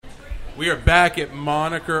We are back at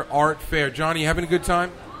Moniker Art Fair. Johnny, you having a good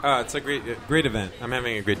time? It's a great event. I'm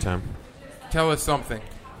having a great time. Tell us something.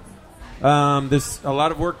 There's a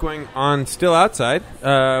lot of work going on still outside.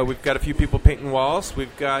 We've got a few people painting walls.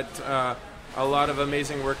 We've got a lot of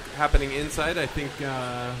amazing work happening inside. I think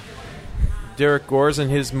Derek Gores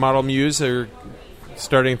and his Model Muse are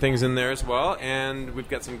starting things in there as well. And we've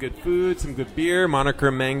got some good food, some good beer. Moniker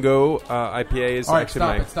Mango IPA is All right,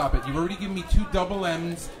 actually stop it. You've already given me 2 double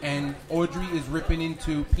M's, and Audrey is ripping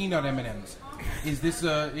into peanut M&Ms. Is this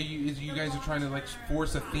you guys are trying to like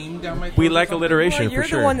force a theme down my throat? We like alliteration, well, you're for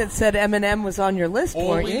sure. the one that said M&M was on your list,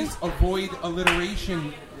 weren't you? Always avoid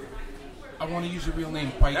alliteration. I want to use your real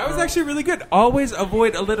name. Bite That was girl. actually really good. Always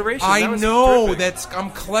avoid alliteration. I That was know. perfect. I'm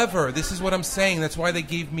clever. This is what I'm saying. That's why they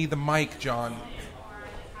gave me the mic, John.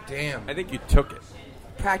 Damn. I think you took it.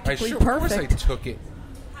 Practically Of perfect. course I took it.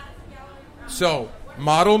 So,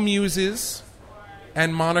 Model Muses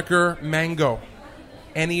and Moniker Mango.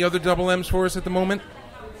 Any other double M's for us at the moment?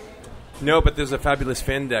 No, but there's a fabulous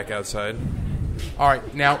fan deck outside. All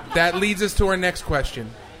right. Now, that leads us to our next question.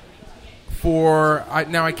 Now,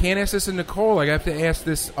 I can't ask this of Nicole. I have to ask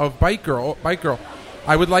this of Bike Girl.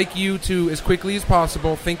 I would like you to, as quickly as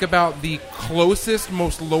possible, think about the closest,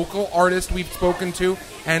 most local artist we've spoken to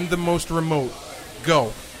and the most remote.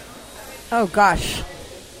 Go. Oh, gosh.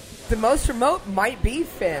 The most remote might be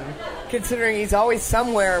Finn, considering he's always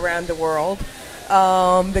somewhere around the world.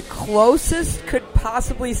 The closest could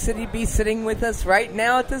possibly be sitting with us right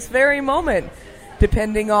now at this very moment,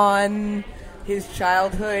 depending on his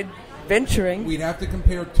childhood venturing. We'd have to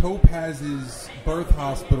compare Topaz's birth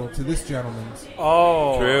hospital to this gentleman's.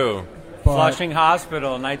 Oh. True. But Flushing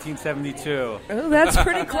Hospital, 1972. Oh, that's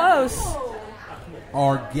pretty close.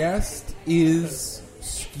 our guest is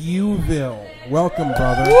Skewville. Welcome,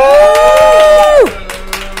 brother.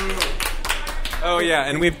 Oh, yeah,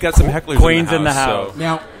 and we've got some hecklers Queens in the house.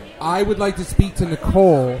 Now, I would like to speak to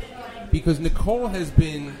Nicole because Nicole has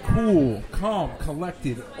been cool, calm,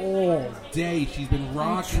 collected all day. She's been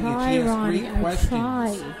rocking it. She has great questions.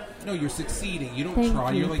 Try. No, you're succeeding. You don't Thank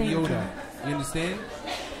try. you, You're like thank Yoda. You understand?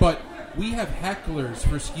 But we have hecklers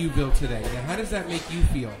for Skewville today. Now, how does that make you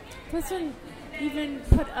feel? Doesn't even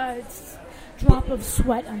put a drop of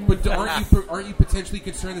sweat on But my aren't you potentially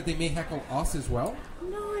concerned that they may heckle us as well?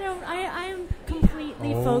 No, I don't. I am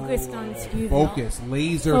completely focused on Skew. Focus.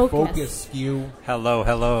 Laser focus, Skew. Hello.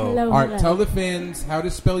 Hello, All right, hello. tell the fans how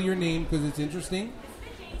to spell your name because it's interesting,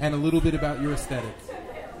 and a little bit about your aesthetic.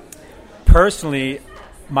 Personally,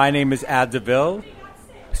 my name is Ad DeVille.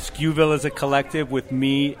 Skewville is a collective with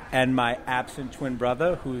me and my absent twin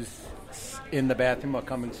brother, who's in the bathroom or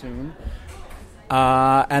coming soon.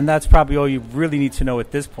 And that's probably all you really need to know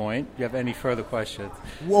at this point. Do you have any further questions?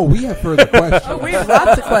 Whoa, we have further questions. Oh, we have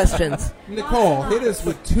lots of questions. Nicole, hit us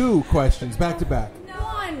with 2 questions back to back.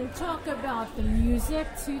 1, talk about the music.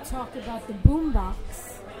 2, talk about the boombox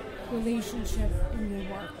relationship in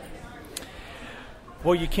your work.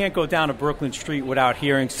 Well, you can't go down a Brooklyn street without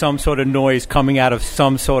hearing some sort of noise coming out of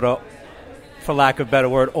some sort of, for lack of a better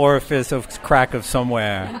word, orifice of crack of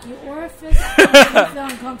somewhere. Thank you. Orifice makes me feel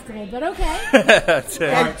uncomfortable, but okay. That's it.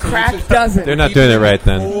 And right, so crack this is- doesn't. They're not doing it right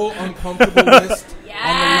then. Whole uncomfortable list.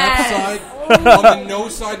 On the left side, on the no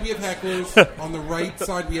side, we have hecklers. On the right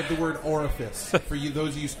side, we have the word orifice. For you,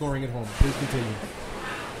 those of you scoring at home, please continue.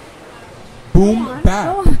 Boom, Go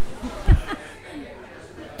bap. on.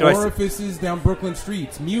 Orifices down Brooklyn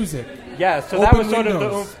streets. Music. Yeah, so that Open was sort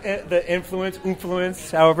windows. of the influence,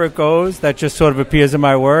 however it goes, that just sort of appears in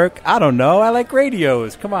my work. I don't know. I like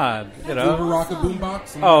radios. Come on, you You ever know. rock a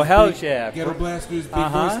boombox? Oh, hell Big yeah. Ghetto Blasters, Big Boy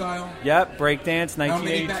Uh-huh. style. Yep, breakdance, How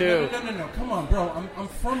many 1982. No. Come on, bro. I'm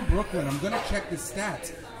from Brooklyn. I'm going to check the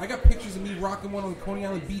stats. I got pictures of me rocking one on Coney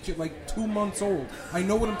Island Beach at like 2 months old. I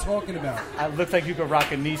know what I'm talking about. It looks like you could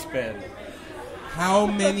rock a knee spin. How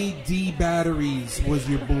many D batteries was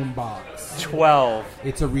your boombox? 12.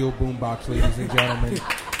 It's a real boombox, ladies and gentlemen.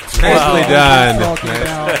 Nicely done. Talking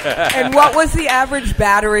about. And what was the average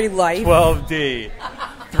battery life? 12D.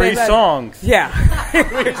 3 that- songs. Yeah.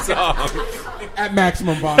 At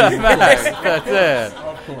maximum volume. That's it.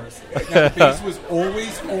 Of course. Now, the bass was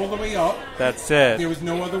always all the way up. That's There it. was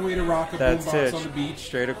no other way to rock a That's boombox it. on the beach.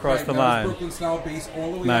 Straight across Right, the that line. was Brooklyn style bass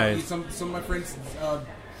all the way Nice. up. Some of my friends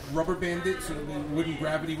rubber band it so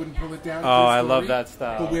gravity wouldn't pull it down. Oh, Good I love story. that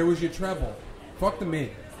style. But where was your treble? Fuck the mid.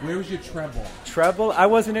 Where was your treble? Treble? I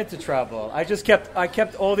wasn't into treble. I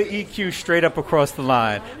kept all the EQ straight up across the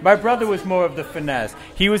line. My brother was more of the finesse.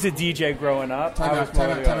 He was a DJ growing up. Time out.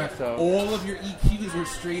 So. All of your EQs were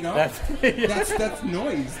straight up? That's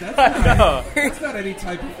noise. That's not any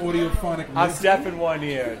type of audiophonic I'm listening. deaf in one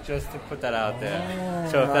ear, just to put that out there.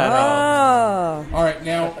 So if that helps. All right,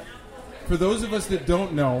 now, for those of us that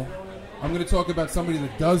don't know, I'm going to talk about somebody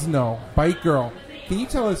that does know. Bike Girl. Can you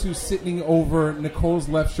tell us who's sitting over Nicole's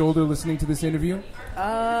left shoulder listening to this interview?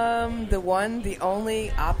 The one, the only,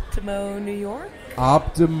 Optimo New York.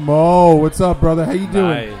 Optimo. What's up, brother? How you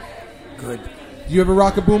doing? Nice. Good. Do you ever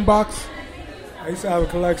rock a boombox? I used to have a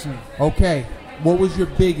collection. Okay. What was your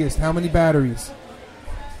biggest? How many batteries?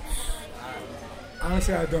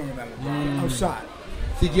 Honestly, I don't remember. I'm shot.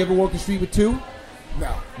 Did you ever walk the street with two?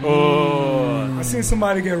 No. Oh. I seen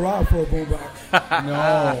somebody get robbed for a boombox.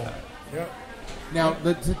 No. Yep. Now,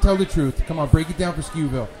 to tell the truth, come on, break it down for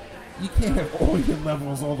Skewville. You can't have all your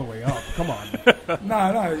levels all the way up. Come on.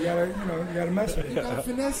 No, you gotta mess with You it. gotta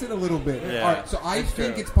finesse it a little bit. Yeah, All right, so I that's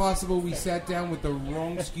think true. it's possible we sat down with the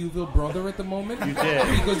wrong Skewville brother at the moment. You did.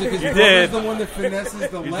 Because if his You brother's did. the one that finesses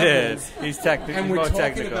the He levels, did. He's technical. and He's we're more talking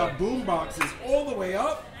technical. about boom boxes all the way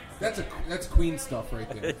up, that's Queen stuff right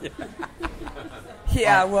there.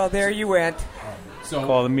 Yeah, well, there you went. So,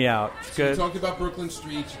 Calling me out. It's so you good. talked about Brooklyn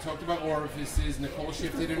Street, you talked about orifices, Nicole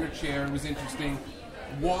shifted in her chair, it was interesting.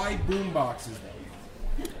 Why boom boxes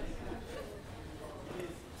though?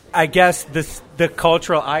 I guess the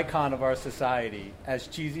cultural icon of our society, as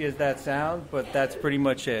cheesy as that sounds, but that's pretty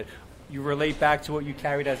much it. You relate back to what you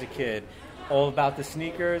carried as a kid. All about the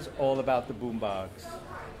sneakers, all about the boombox.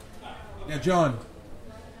 Now, John,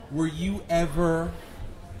 were you ever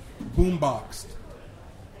boomboxed?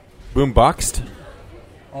 Boomboxed?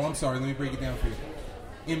 Oh, I'm sorry. Let me break it down for you.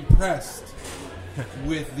 Impressed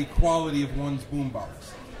with the quality of one's boombox.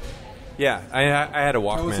 Yeah, I had a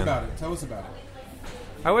Walkman. Tell us about it.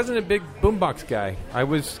 I wasn't a big boombox guy. I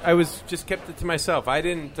was just kept it to myself. I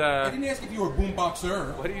didn't. I didn't ask if you were a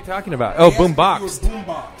boomboxer. What are you talking about? I Oh, asked if boomboxed. you were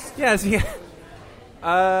boomboxed. Yes, yeah.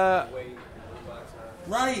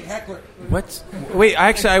 Right, heckler. What's? Wait,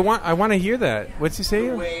 actually, I want to hear that. What's he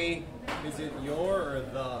saying? Way, is it your or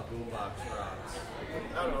the boombox rocks?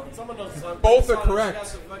 I don't know. Someone knows something. Both are Someone correct.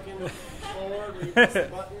 has to fucking forward where you press the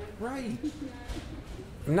button. Right.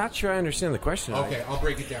 I'm not sure I understand the question. Okay, I'll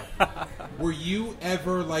break it down. Were you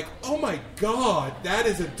ever like, oh my god, that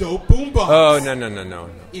is a dope boombox? Oh, no.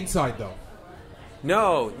 Inside though.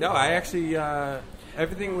 No, I actually,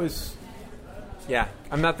 everything was, yeah,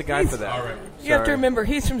 I'm not the guy for that. All right. You have to remember,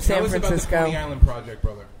 he's from San Tell us about the Francisco. Coney Island project,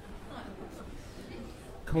 brother.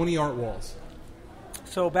 Coney Art Walls.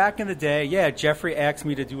 So back in the day, yeah, Jeffrey asked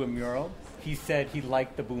me to do a mural. He said he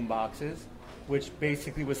liked the boomboxes, which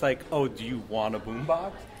basically was like, oh, do you want a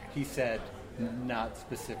boombox? He said, not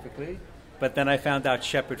specifically. But then I found out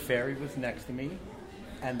Shepard Fairey was next to me,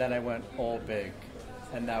 and then I went all big.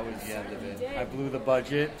 And that was the end of it. I blew the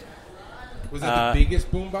budget. Was that the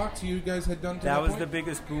biggest boombox you guys had done to That was point? the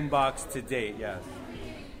biggest boombox to date, yes.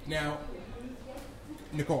 Now,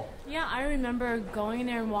 Nicole. Yeah, I remember going in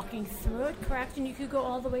there and walking through it, correct? And you could go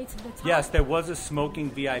all the way to the top. Yes, there was a smoking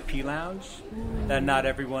VIP lounge that not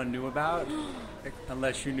everyone knew about,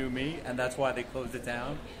 unless you knew me, and that's why they closed it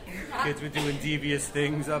down. Kids were doing devious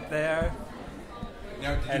things up there.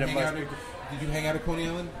 Now, And it must did you hang out at Coney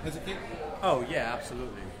Island as a kid? Oh, yeah,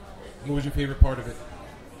 absolutely. What was your favorite part of it?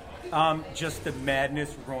 Just the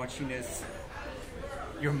madness, raunchiness,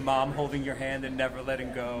 your mom holding your hand and never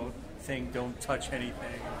letting go, saying don't touch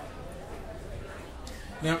anything.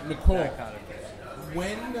 Now, Nicole, That kind of thing.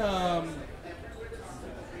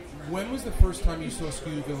 when was the first time you saw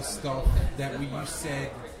Skewville stuff that you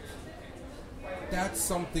said that's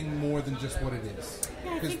something more than just what it is?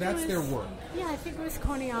 Yeah, I Because think that's it their was- work. Yeah, I think it was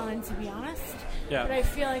Coney Island, to be honest. Yeah. But I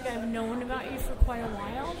feel like I've known about you for quite a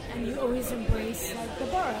while, and you always embrace like the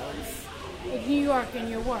boroughs, like New York in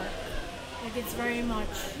your work. Like it's very much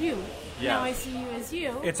you. Yeah. Now I see you as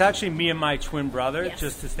you. It's actually me and my twin brother, Yes.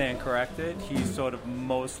 just to stand corrected. He's sort of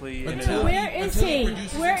mostly in and Until out. Where is until he?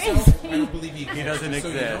 produces Where himself, is I he? don't believe he exists. He doesn't just so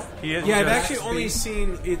you exist. know. He is Yeah, I've just- actually only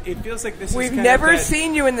seen. It feels like this. We've is kind never of that,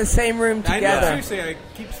 seen you in the same room I know, together. seriously.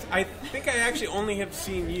 I think I actually only have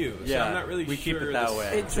seen you. So Yeah, I'm not really we sure. keep it that this-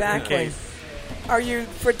 way. Exactly. In case. Are you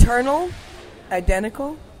fraternal?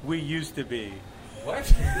 Identical? We used to be. What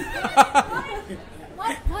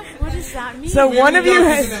does that mean? So We one have of any you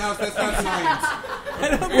donkeys in has the house. That's not science.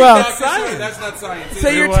 Well, That's not science. so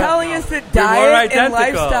you're telling us that diet and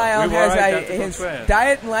lifestyle We were identical his twins.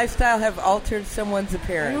 diet and lifestyle have altered someone's I don't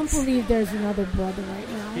appearance. believe there's another brother right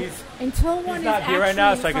now. He's- Until one He's is not here right now,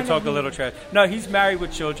 actually so I can in front talk a of little me. trash. No, he's married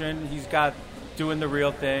with children. He's got doing the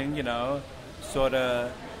real thing, sort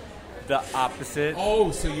of the opposite. Oh,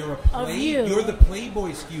 so you're you. You're the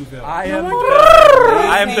Playboy Skewville. I am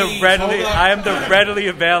Ladies, the readily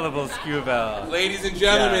available Skewville. Ladies and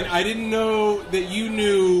gentlemen, Yeah. I didn't know that you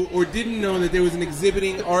knew or didn't know that there was an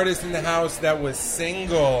exhibiting artist in the house that was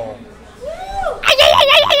single.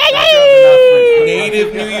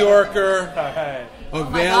 Native New Yorker,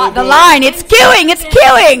 available. The line, it's queuing, it's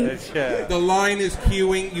queuing. The line is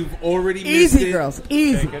queuing. You've already missed Easy, it. girls,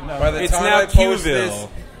 easy. By the It's time now I post Qville. this,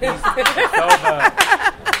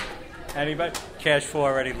 Anybody? Cash 4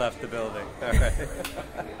 already left the building. All right.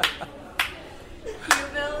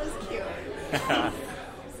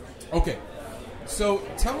 okay. So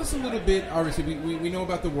tell us a little bit. Obviously, we know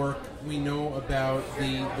about the work. We know about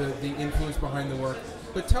the influence behind the work.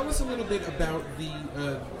 But tell us a little bit about the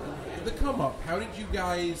come up. How did you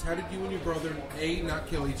and your brother not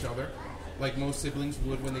kill each other, like most siblings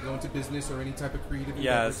would when they go into business or any type of creative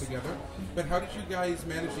endeavor Yes. together? But how did you guys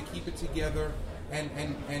manage to keep it together and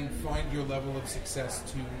find your level of success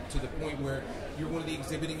to the point where you're one of the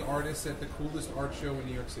exhibiting artists at the coolest art show in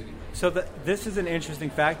New York City? So this is an interesting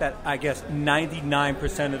fact that I guess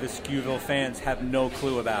 99% of the Skewville fans have no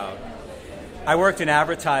clue about. I worked in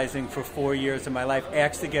advertising for 4 years of my life,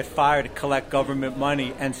 asked to get fired to collect government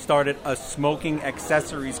money, and started a smoking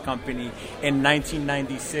accessories company in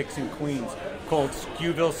 1996 in Queens called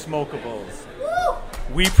Skewville Smokables.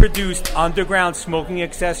 We produced underground smoking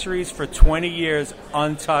accessories for 20 years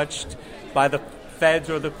untouched by the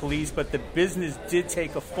feds or the police, but the business did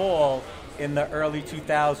take a fall in the early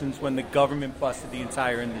 2000s when the government busted the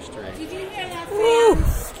entire industry. Did you hear that,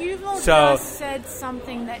 fans? Skewville So- just said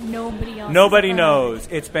something that nobody else Nobody has heard. knows.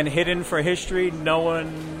 It's been hidden for history. No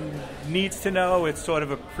one needs to know. It's sort of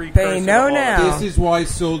a precursor. They know to all now. of This is why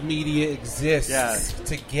Sold Media exists. Yes.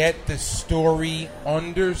 To get the story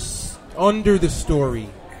under the story.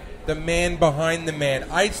 The man behind the man.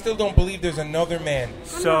 I still don't believe there's another man.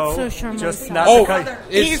 So, so sure just myself. not because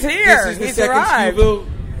He's here. This is the He's second arrived. Skewville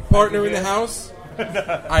partner in the house.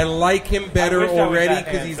 I like him better I wish I was already that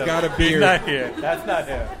because he's handsome. got a He's beard. not here. That's not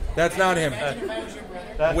him. That's not him.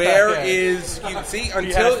 That's Where not him. is see He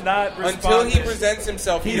until has not until he responded. presents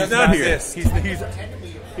himself, he He's does not not here. exist.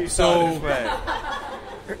 He's So- on his way.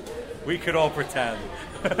 We could all pretend.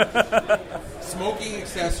 Smoking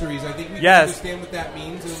accessories. I think we can Yes. understand what that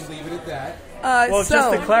means, and we'll leave it at that. Well, so,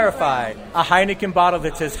 just to clarify, a Heineken bottle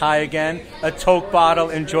that says hi again, a Toke bottle,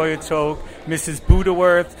 enjoy a Toke, Mrs.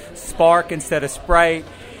 Budaworth, Spark instead of Sprite,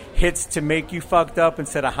 Hits to make you fucked up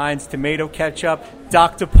instead of Heinz tomato ketchup,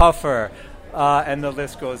 Dr. Puffer, and the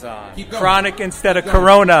list goes on. Keep going. Chronic instead of Keep going.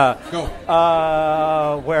 Corona.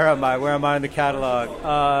 Go. Where am I? Where am I in the catalog?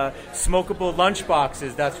 Smokable lunch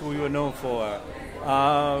boxes, that's what we were known for.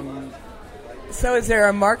 so is there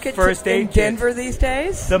a market First in aid kits. Denver these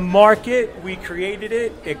days? The market, we created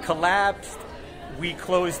it, it collapsed, we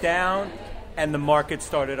closed down, and the market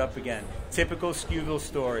started up again. Typical Skewville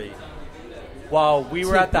story. While we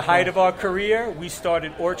were at the height of our career, we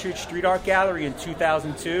started Orchard Street Art Gallery in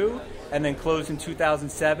 2002 and then closed in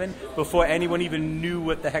 2007 before anyone even knew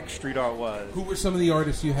what the heck street art was. Who were some of the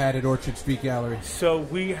artists you had at Orchard Street Gallery? So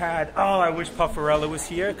we had, I wish Puffarella was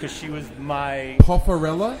here because she was my...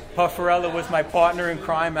 Puffarella? Puffarella was my partner in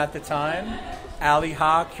crime at the time. Ali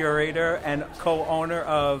Ha, curator and co-owner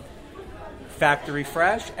of Factory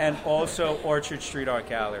Fresh and also Orchard Street Art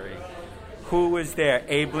Gallery. Who was there?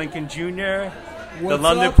 Abe Lincoln Jr., the What's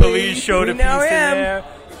London up, Police Abe? showed We a piece know in him. there.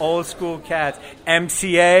 Old school cats.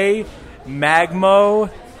 MCA, Magmo,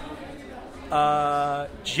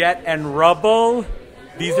 Jet and Rubble.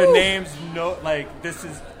 These are names, this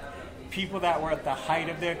is people that were at the height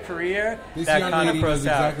of their career. This that young kind of lady knows froze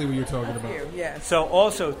out. exactly what you're talking about. Yes. So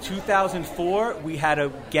also, 2004, we had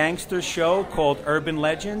a gangster show called Urban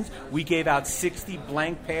Legends. We gave out 60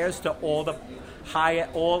 blank pairs to all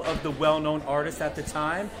of the well-known artists at the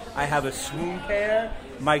time. I have a Swoon pair,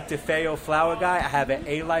 Mike DeFeo Flower Guy. I have an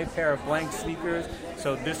A-Life pair of blank sneakers.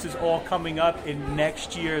 So this is all coming up in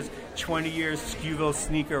next year's 20 years Skewville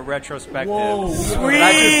sneaker retrospective. Whoa, But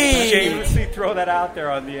I just shamelessly throw that out there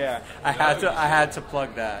on the air. I had to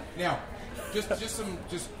plug that. Now, just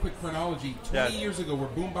quick chronology. 20 Yes. years ago, were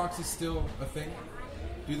boomboxes still a thing?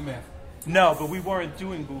 Do the math. No, but we weren't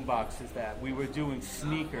doing boomboxes. We were doing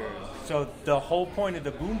sneakers. So the whole point of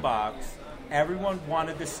the boombox everyone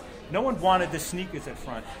wanted this. No one wanted the sneakers at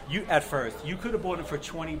first. You could have bought it for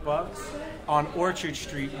 $20 on Orchard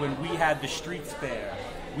Street when we had the streets there.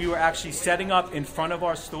 We were actually setting up in front of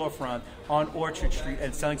our storefront on Orchard Street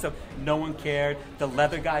and selling stuff. No one cared. The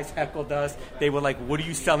leather guys heckled us. They were like, what are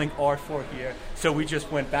you selling art for here? So we just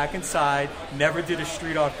went back inside, never did a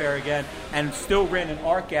street art fair again, and still ran an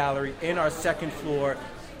art gallery in our second floor,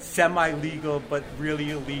 semi-legal but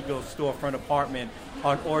really illegal storefront apartment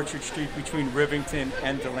on Orchard Street between Rivington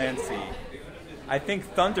and Delancey. I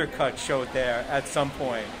think Thundercut showed there at some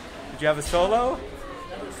point. Did you have a solo?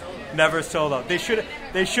 Never solo. They should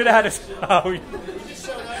have had a. Oh,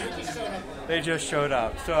 they just showed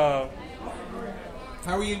up. So,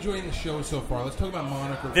 How are you enjoying the show so far? Let's talk about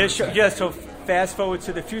Moniker. this show, yeah. So fast forward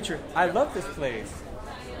to the future. I love this place.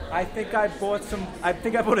 I think I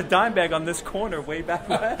bought a dime bag on this corner way back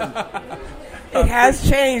when. It has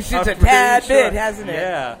changed just a I'm pretty tad sure. bit, hasn't it?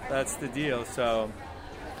 Yeah, that's the deal. So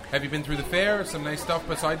Have you been through the fair? Some nice stuff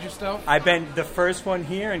besides your stuff? I've been the first one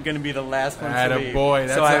here and going to be the last one to leave. Attaboy.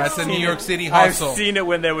 So That's a I've New seen York it- City hustle. I've seen it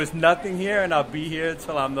when there was nothing here, and I'll be here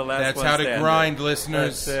till I'm the last That's one how to standing. grind,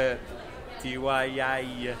 listeners. That's it.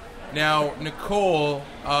 DYI. Now, Nicole,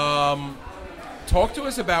 talk to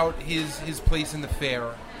us about his place in the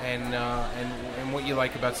fair and what you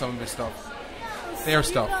like about some of his stuff. Their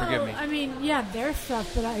stuff, forgive me. I mean, yeah, their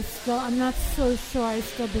stuff, but I'm not so sure I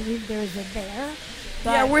still believe there's a bear.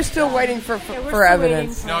 Yeah, we're still waiting for Yeah, we're for still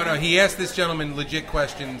evidence. waiting No, he asked this gentleman legit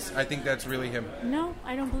questions. I think that's really him. No,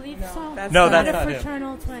 I don't believe so. that's No, not that's Not not a him.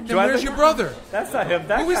 fraternal twin. Then where's your brother? That's not him.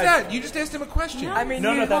 That Who is guy's- that? You just asked him a question. No, I mean,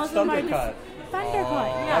 No, you, no, that's Those are my Thundercut. Thundercut,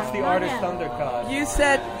 yeah. That's the not artist him. Thundercut. you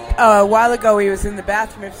said a while ago he was in the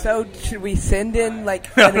bathroom. If so, should we send in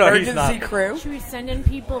like No, an no, he's emergency not. crew? Should we send in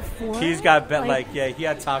people for He's it? got he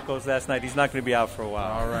had tacos last night. He's not going to be out for a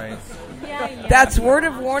while. All right. Yeah, yeah. That's word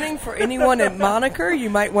of warning for anyone at Moniker. You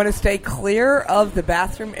might want to stay clear of the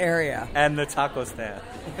bathroom area. And the taco stand.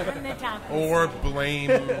 And the tacos. Or blame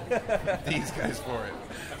these guys for it.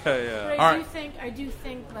 Yeah. But All I right. do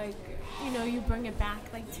think, like, you bring it back.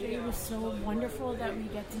 Like, today was so wonderful that we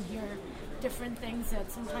get to hear different things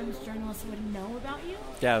that sometimes journalists wouldn't know about you.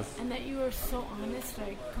 Yes. And that you are so honest.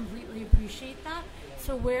 I completely appreciate that.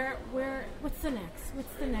 So what's the next?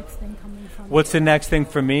 What's the next thing coming from? What's the next thing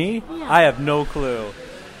for me? Yeah. I have no clue.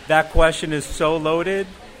 That question is so loaded.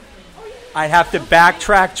 I have to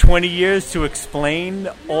backtrack 20 years to explain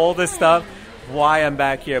all the stuff, why I'm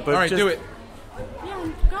back here. But All right, just, do it.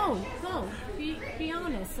 Yeah, go. Be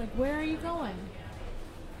honest. Like, where are you going?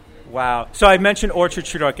 Wow. So I mentioned Orchard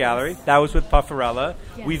Street Art Gallery. That was with Puffarella.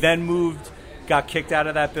 Yes. We then got kicked out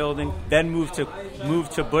of that building, then moved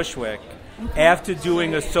to Bushwick. After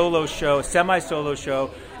doing a semi-solo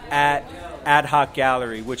show at Ad Hoc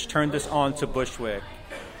Gallery, which turned us on to Bushwick.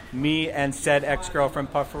 Me and said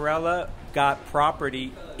ex-girlfriend Puffarella got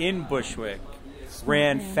property in Bushwick,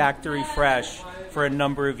 ran Factory Fresh for a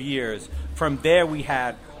number of years. From there, we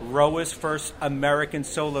had Roa's first American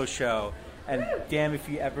solo show. And damn if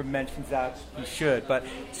he ever mentions that, he should. But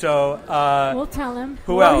so, We'll tell him.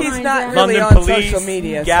 who We'll else? He's find not out. really London on Police, social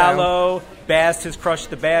media, so- Gallo, Bass has crushed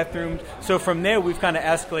the bathroom. So from there, we've kind of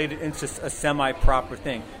escalated into a semi-proper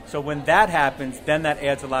thing. So when that happens, then that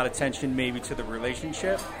adds a lot of tension maybe to the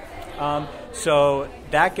relationship. So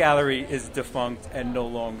that gallery is defunct and no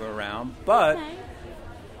longer around. But Okay.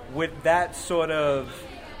 with that sort of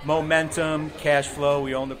momentum, cash flow,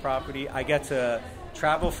 we own the property, I get to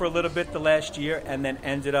travel for a little bit the last year and then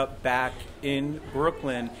ended up back in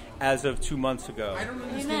Brooklyn as of 2 months ago. I don't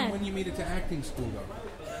understand Amen. when you made it to acting school, though.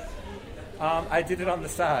 I did it on the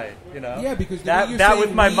side, Yeah, because the way that you're that saying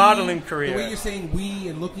was my we- modeling career. The way you're saying we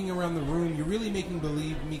and looking around the room, you're really making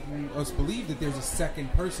us believe that there's a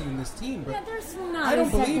second person in this team. But Yeah, there's not I don't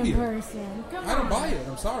a second believe you. person. Come I don't on. buy it.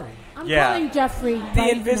 I'm sorry. I'm Yeah. calling Jeffrey. The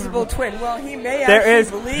right invisible now. twin. Well, he may There actually is,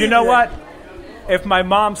 believe you know that- what? If my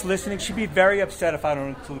mom's listening, she'd be very upset if I don't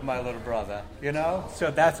include my little brother. So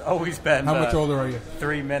that's always been How much older are you?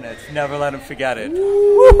 3 minutes. Never let him forget it.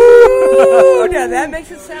 Ooh, now that makes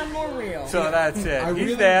it sound more real. So that's it. I He's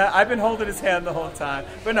really- there. I've been holding his hand the whole time.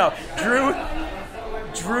 But no,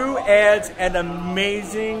 Drew adds an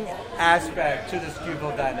amazing aspect to the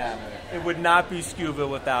Skewville dynamic. It would not be Skewville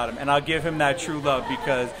without him. And I'll give him that true love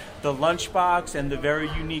because the lunchbox and the very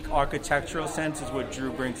unique architectural sense is what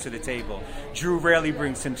Drew brings to the table. Drew rarely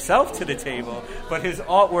brings himself to the table, but his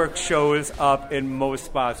artwork shows up in most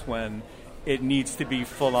spots when it needs to be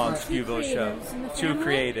full-on Two Skewville show. creatives in the Two family?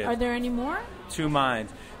 creative. Are there any more? Two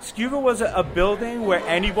minds. Skewville was a building where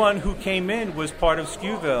anyone who came in was part of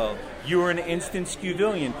Skewville. You were an instant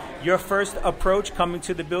Skewvillian. Your first approach coming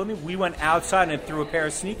to the building, we went outside and threw a pair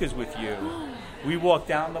of sneakers with you. We walked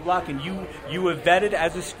down the block, and you were vetted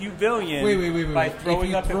as a Skewvillian Wait. by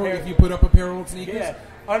throwing up a pair. If you put up a pair of old sneakers? Yeah.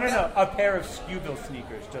 Oh, no. A pair of Skewville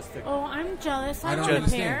sneakers. Just to, Oh, I'm jealous. I I don't want a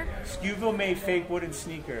understand. pair. Skewville made fake wooden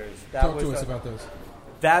sneakers. Talk to us about those.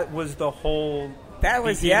 That was the whole That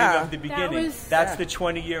was, beginning yeah. of the beginning. was- That's yeah. the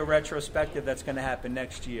 20-year retrospective that's going to happen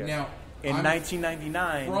next year. Now, in I'm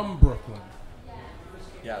 1999. From Brooklyn.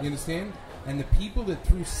 Yeah. You understand? And the people that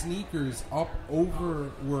threw sneakers up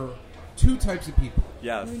over were two types of people.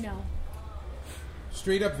 Yes. We know.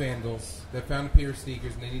 Straight up vandals that found a pair of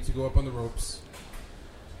sneakers and they need to go up on the ropes.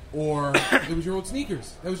 Or it was your old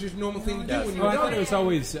sneakers. That was your normal thing to do Yes. when you Well, were I thought young. it was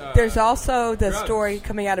always. There's also the drugs. story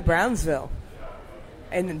coming out of Brownsville.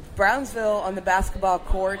 And in Brownsville, on the basketball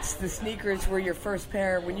courts, the sneakers were your first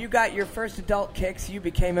pair. When you got your first adult kicks, you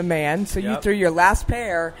became a man. So you Yep. threw your last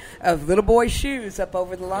pair of little boy shoes up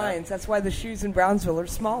over the lines. That's why the shoes in Brownsville are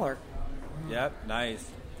smaller. Yep. Nice.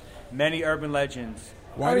 Many urban legends.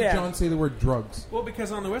 Why Oh, did yeah. John say the word drugs? Well,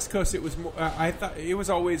 because on the West Coast, it was. I thought it was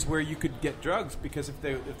always where you could get drugs because if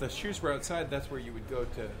the shoes were outside, that's where you would go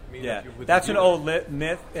to meet Yeah, up with that's the an dealer. old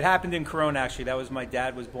myth. It happened in Corona, actually. That was my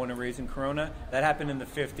dad was born and raised in Corona. That happened in the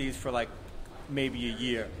 50s for like maybe a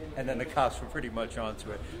year, and then the cops were pretty much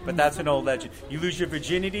onto it. But that's an old legend. You lose your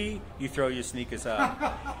virginity, you throw your sneakers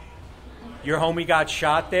up. Your homie got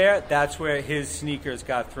shot there. That's where his sneakers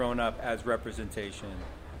got thrown up as representation.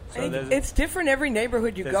 So And there's- it's different every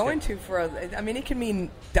neighborhood you There's go di- into. It can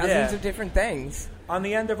mean dozens Yeah. of different things. on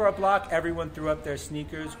the end of our block, everyone threw up their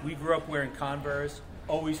sneakers. We grew up wearing Converse.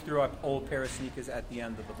 Always threw up old pair of sneakers at the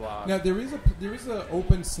end of the block. Now there is a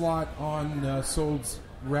open slot on Sold's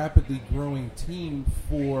rapidly growing team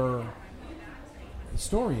for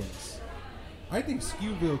historians. I think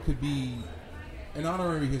Skewville could be an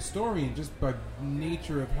honorary historian just by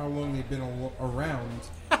nature of how long they've been around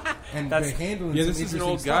and by That's- handling. Yeah, some this is an interesting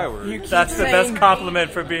old guy. stuff. Word. You keep That's the best saying-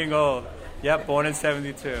 compliment for being old. Yep, born in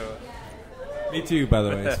 72. Me too, by the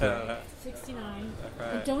way. So. 69.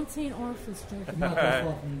 But don't say an orifice joke. Not that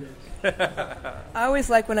far from you. I always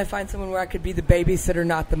like when I find someone where I could be the babysitter,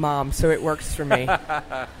 not the mom, so it works for me.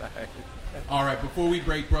 All right, before we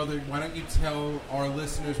break, brother, why don't you tell our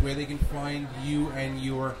listeners where they can find you and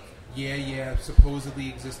your supposedly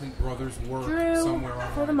existent brother's work Drew, somewhere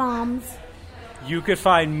for the online. moms. You could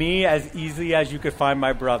find me as easily as you could find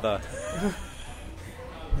my brother.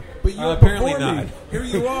 But you're Apparently before me. not. Here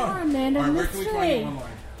you are. You're a man of All right, where can we find you mystery. online?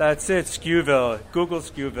 That's it, Skewville. Google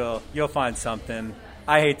Skewville. You'll find something.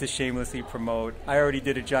 I hate to shamelessly promote. I already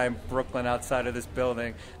did a giant Brooklyn outside of this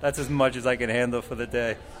building. That's as much as I can handle for the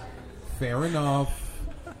day. Fair enough.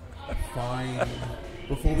 Fine.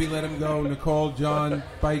 Before we let him go, Nicole, John,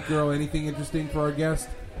 Bike Girl, anything interesting for our guest?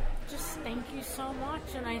 Just thank you so much.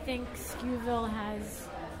 And I think Skewville has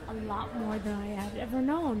a lot more than I have ever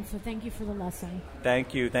known. So thank you for the lesson.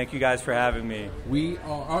 Thank you. Thank you guys for having me. We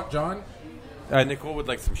are John. Nicole would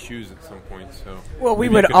like some shoes at some point, so. Well, we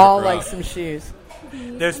maybe would you could all hook her like up. some shoes.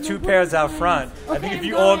 There's two pairs out front. I think Okay, if I'm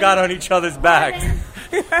you all going. got on each other's backs.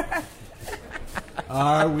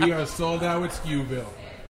 We are sold out with Skewville.